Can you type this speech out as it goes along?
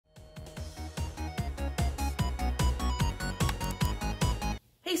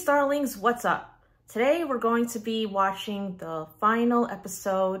Hey Starlings, what's up? Today we're going to be watching the final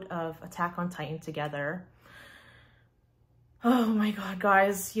episode of Attack on Titan together. Oh my god,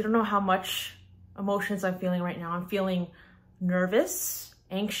 guys, you don't know how much emotions I'm feeling right now. I'm feeling nervous,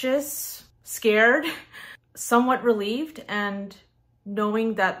 anxious, scared, somewhat relieved, and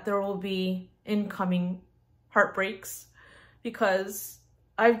knowing that there will be incoming heartbreaks because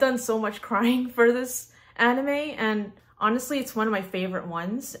I've done so much crying for this anime, and honestly, it's one of my favorite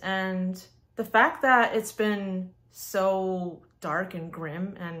ones. And the fact that it's been so dark and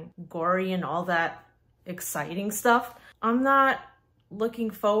grim and gory and all that exciting stuff, I'm not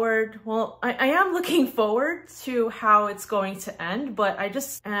looking forward. Well, I am looking forward to how it's going to end, but I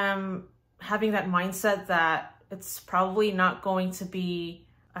just am having that mindset that it's probably not going to be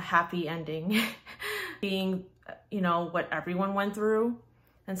a happy ending, being, you know, what everyone went through.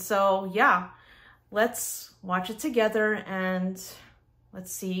 And so, yeah. Let's watch it together and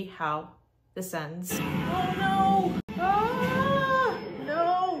let's see how this ends. Oh no! Ah,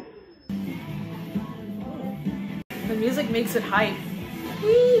 no! The music makes it hype.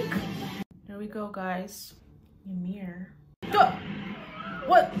 Weak! There we go, guys. Ymir. Oh!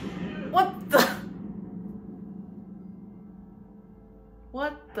 What? What the?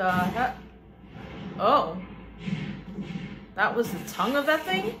 What the heck? Oh. That was the tongue of that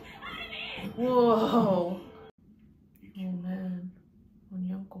thing? Whoa. Oh man.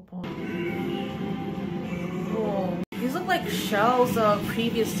 Whoa. These look like shells of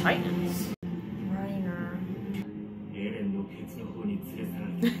previous Titans. Reiner.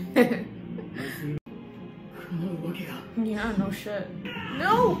 Yeah, no shit.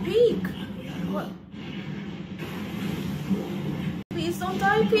 No, Peak! What? Please don't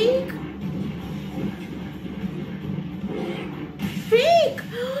die, Peak! Peak!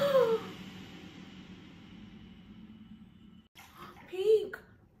 Peak!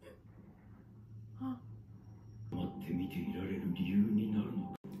 Huh.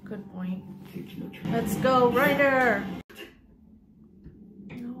 Good point. Let's go, Ryder!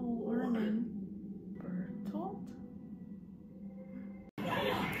 No, Armin. Bertolt?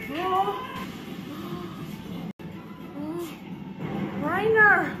 Oh. Oh.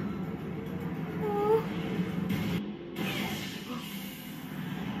 Reiner! Oh.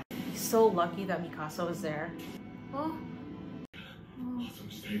 He's so lucky that Mikasa was there. Oh. Oh.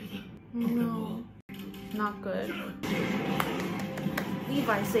 No. Not good.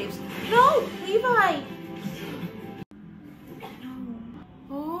 Levi saves. No! Levi! No.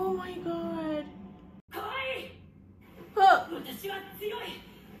 Oh my god. Huh.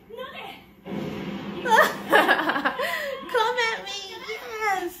 Come at me!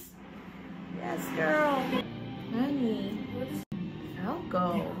 Yes! Yes, girl. Honey.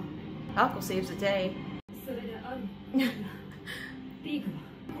 Falco. Falco saves the day.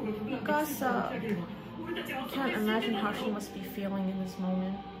 Mikasa. I can't imagine how she must be feeling in this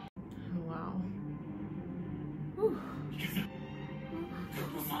moment. Oh, wow. Whew.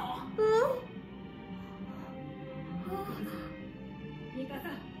 Whew.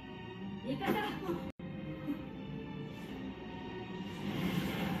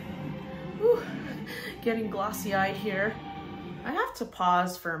 Getting glossy-eyed here. I have to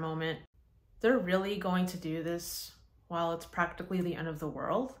pause for a moment. They're really going to do this while it's practically the end of the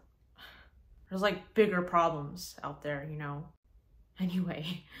world? There's like bigger problems out there, you know.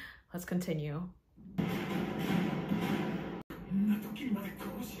 Anyway, let's continue.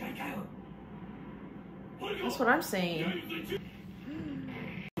 That's what I'm saying.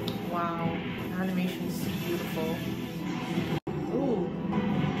 Wow, animation is beautiful. Ooh.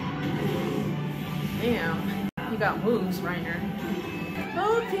 Damn, you got moves, Reiner.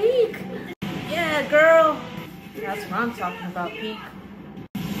 Oh, Peak! Yeah, girl! That's what I'm talking about, Peak.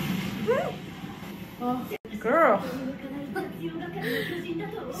 Oh, girl.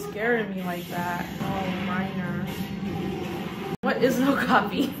 Scaring me like that. Oh, Reiner. What is no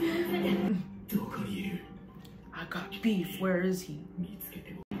copy? I got beef. Where is he?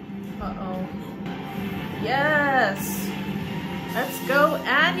 Uh-oh. Yes! Let's go,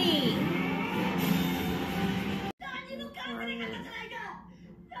 Annie!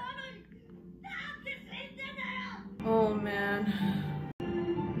 Oh, man.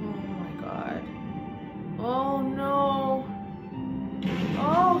 Oh no!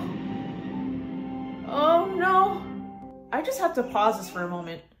 Oh! Oh no! I just have to pause this for a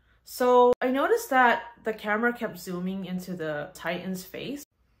moment. So I noticed that the camera kept zooming into the Titan's face.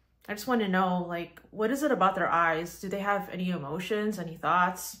 I just want to know, like, what is it about their eyes? Do they have any emotions, any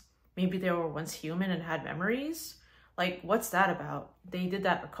thoughts? Maybe they were once human and had memories? Like, what's that about? They did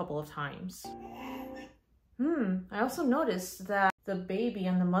that a couple of times. I also noticed that the baby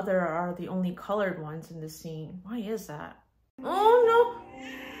and the mother are the only colored ones in this scene. Why is that? Oh no!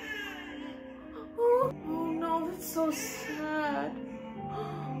 Oh no, that's so sad.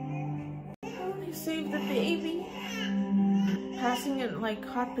 Oh, they saved the baby. Passing it like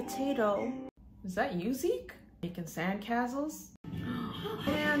hot potato. Is that you, Zeke? Making sandcastles?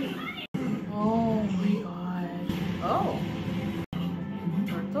 Man. Oh my god. Oh.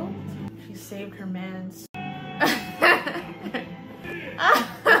 Turtle? She saved her man's.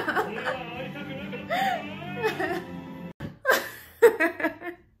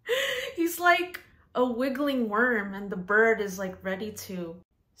 He's like a wiggling worm and the bird is like ready to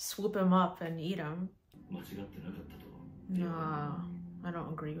swoop him up and eat him. Nah, I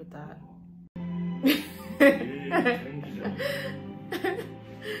don't agree with that.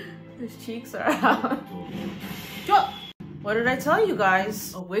 His cheeks are out. Oh, what did I tell you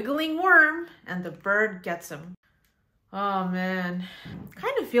guys? A wiggling worm and the bird gets him. Oh man,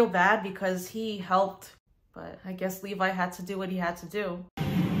 kind of feel bad because he helped, but I guess Levi had to do what he had to do.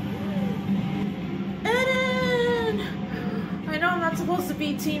 Eden! I know I'm not supposed to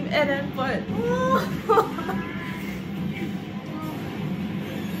be Team Eden, but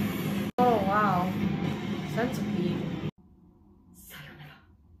oh wow, centipede.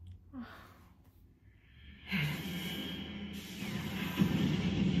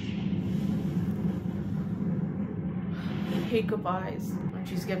 Hate goodbyes when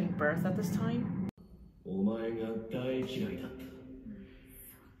she's giving birth at this time.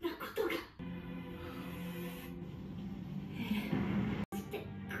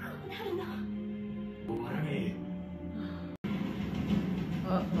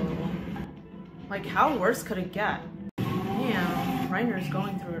 Uh-oh. Like, how worse could it get? Damn, Reiner's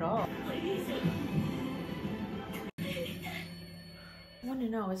going through it all. I want to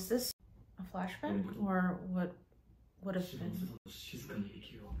know, is this a flashback? Or what would have been?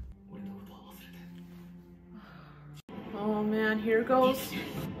 Oh man, here goes.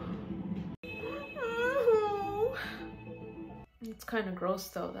 It's kind of gross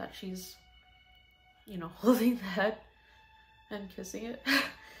though that she's, you know, holding the head and kissing it.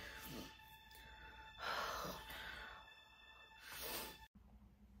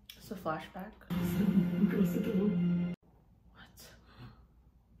 It's a flashback. What?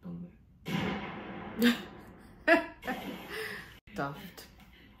 Duffed.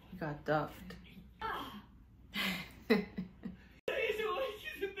 He got duffed.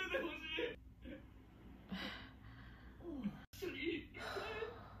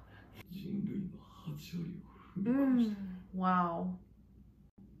 Wow.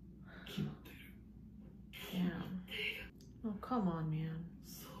 Damn. Oh, come on, man.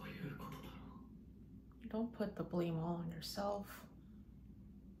 Don't put the blame all on yourself.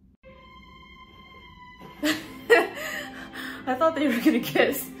 I thought they were gonna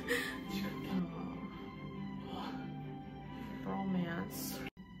kiss. Oh. Romance.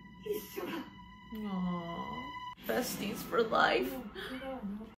 Aww. Besties for life.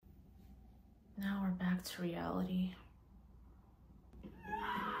 Now we're back to reality.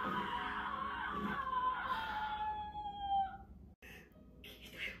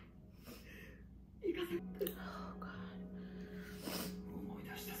 Oh god.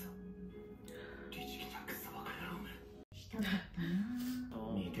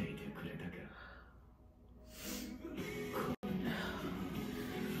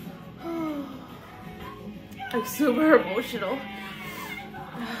 Like super emotional.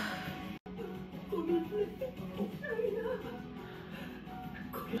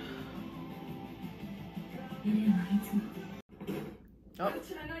 Oh.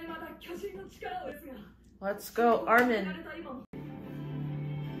 Let's go, Armin.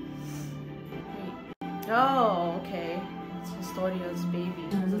 Oh, okay. It's Historia's baby.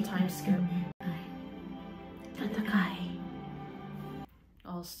 It's a time skip.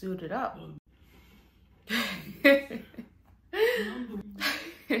 All suited up.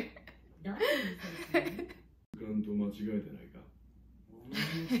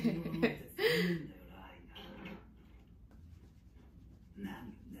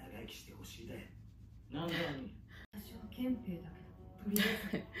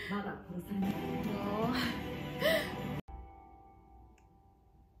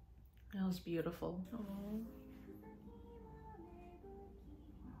 That was beautiful. Aww.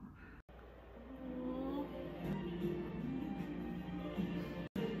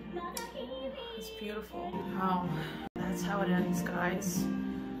 It's beautiful. Wow, that's how it ends, guys.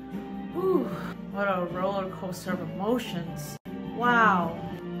 Whew, what a roller coaster of emotions. Wow,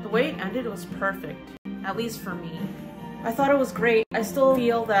 the way it ended was perfect, at least for me. I thought it was great. I still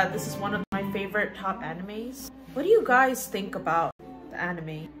feel that this is one of my favorite top animes. What do you guys think about the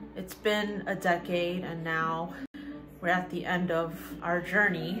anime? It's been a decade and now we're at the end of our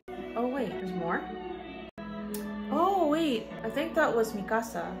journey. Oh wait, there's more? Oh wait, I think that was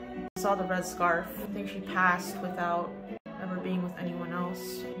Mikasa. I saw the red scarf. I think she passed without ever being with anyone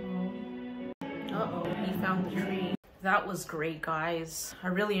else. Uh-oh, he found the tree. That was great, guys. I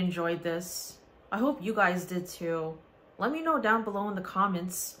really enjoyed this. I hope you guys did too. Let me know down below in the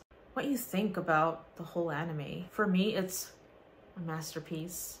comments what you think about the whole anime. For me, it's a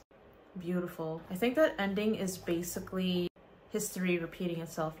masterpiece. Beautiful. I think that ending is basically history repeating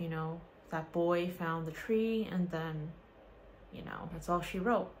itself, you know. That boy found the tree and then, you know, that's all she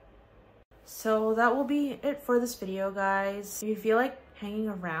wrote. So that will be it for this video, guys. If you feel like hanging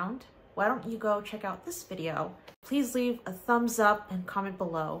around, why don't you go check out this video? Please leave a thumbs up and comment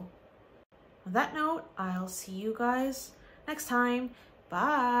below. On that note, I'll see you guys next time.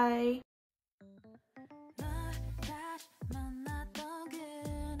 Bye!